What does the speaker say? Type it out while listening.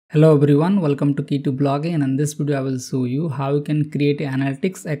Hello everyone, welcome to Key to Blogging, and in this video I will show you how you can create an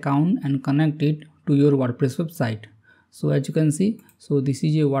analytics account and connect it to your WordPress website. So as you can see, this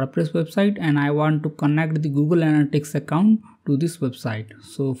is a WordPress website and I want to connect the Google Analytics account to this website.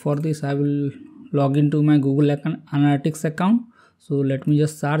 So for this I will log into my Google Analytics account. So let me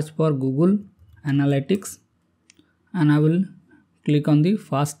just search for Google Analytics and I will click on the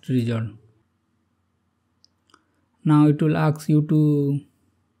first result. Now it will ask you to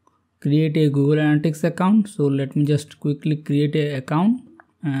create a Google Analytics account. So let me just quickly create an account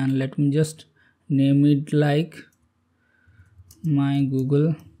and let me just name it like my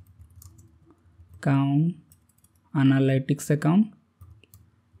Google account Analytics account,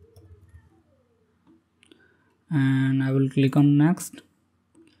 and I will click on next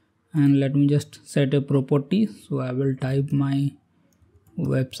and let me just set a property. So I will type my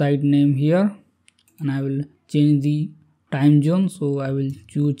website name here and I will change the time zone. So I will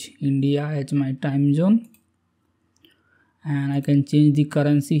choose India as my time zone and I can change the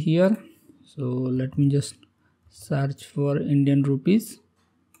currency here. So let me just search for Indian rupees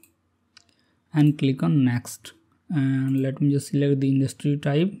and click on next, and let me just select the industry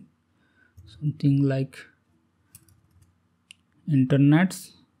type, something like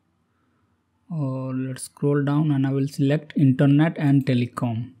internets, or let's scroll down and I will select internet and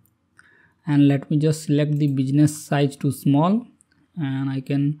telecom. And let me just select the business size to small and I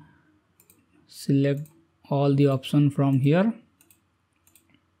can select all the options from here.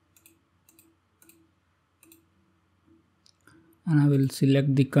 And I will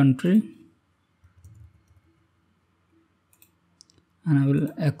select the country and I will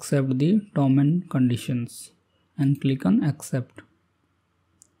accept the terms and conditions and click on accept.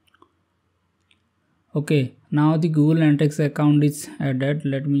 Okay, now the Google Analytics account is added.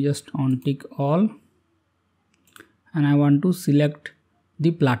 Let me just untick all and I want to select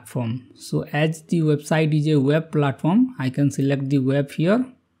the platform. So as the website is a web platform, I can select the web here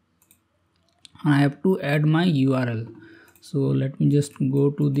and I have to add my URL. So let me just go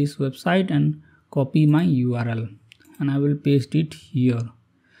to this website and copy my URL and I will paste it here.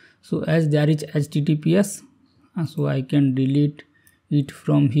 So as there is HTTPS, so I can delete it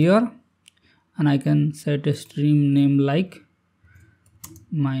from here. And I can set a stream name like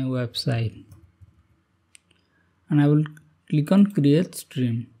my website and I will click on create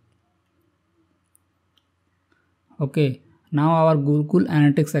stream. Okay, now our Google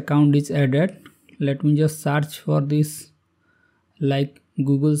Analytics account is added. Let me just search for this like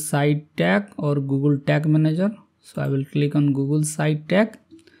Google site tag or Google tag manager. So I will click on Google site tag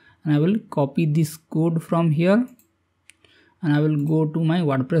and I will copy this code from here and I will go to my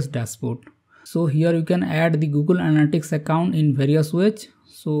WordPress dashboard. So here you can add the Google Analytics account in various ways.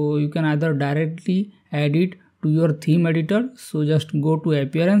 So you can either directly add it to your theme editor. So just go to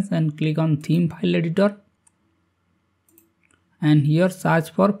appearance and click on theme file editor. And here search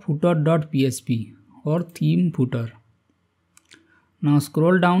for footer.php or theme footer. Now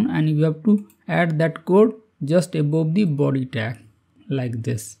scroll down and you have to add that code just above the body tag like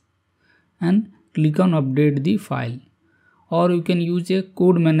this. And click on update the file. Or you can use a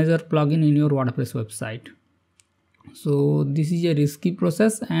code manager plugin in your WordPress website. So this is a risky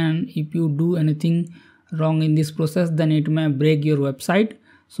process, and if you do anything wrong in this process, then it may break your website.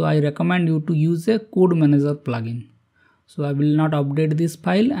 So I recommend you to use a code manager plugin. So I will not update this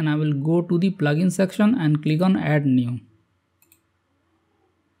file and I will go to the plugin section and click on add new.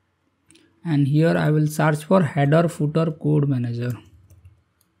 And here I will search for header footer code manager.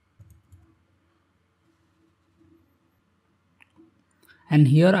 And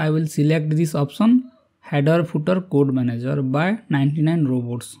here I will select this option header footer code manager by 99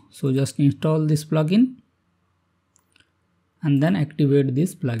 robots. So just install this plugin and then activate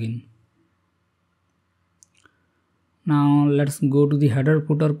this plugin. Now let's go to the header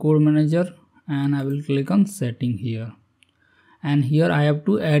footer code manager and I will click on setting here. And here I have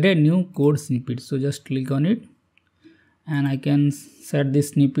to add a new code snippet. So just click on it and I can set this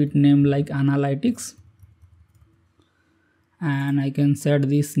snippet name like analytics. And I can set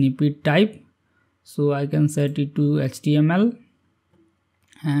the snippet type. So I can set it to HTML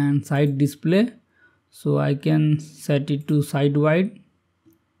and site display. So I can set it to site wide.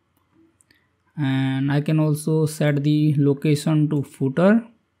 And I can also set the location to footer.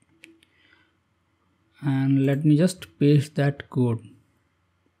 And let me just paste that code.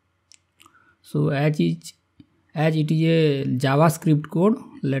 So as it is a JavaScript code,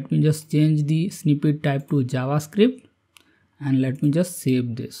 let me just change the snippet type to JavaScript. And let me just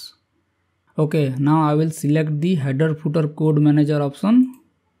save this. Okay, now I will select the header footer code manager option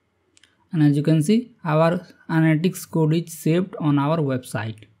and as you can see our analytics code is saved on our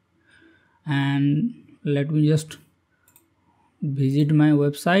website. and let me just visit my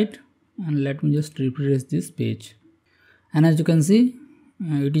website and let me just refresh this page. And as you can see,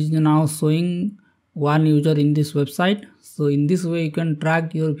 it is now showing one user in this website. So in this way you can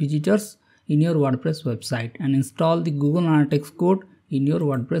track your visitors in your WordPress website and install the Google Analytics code in your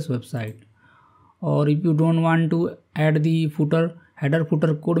WordPress website. Or if you don't want to add the header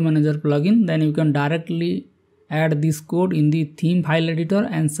footer code manager plugin, then you can directly add this code in the theme file editor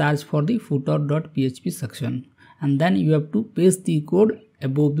and search for the footer.php section, and then you have to paste the code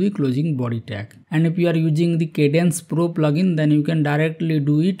above the closing body tag. And if you are using the Cadence Pro plugin, then you can directly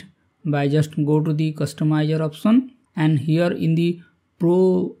do it by just go to the customizer option, and here in the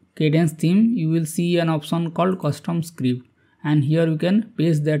Pro Cadence theme you will see an option called custom script, and here you can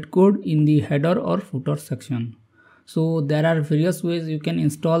paste that code in the header or footer section. So there are various ways you can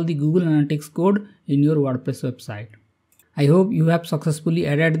install the Google Analytics code in your WordPress website. I hope you have successfully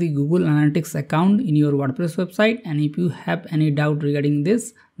added the Google Analytics account in your WordPress website, and if you have any doubt regarding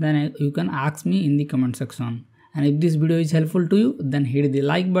this, then you can ask me in the comment section. And if this video is helpful to you, then hit the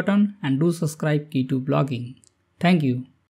like button and do subscribe Key to Blogging. Thank you.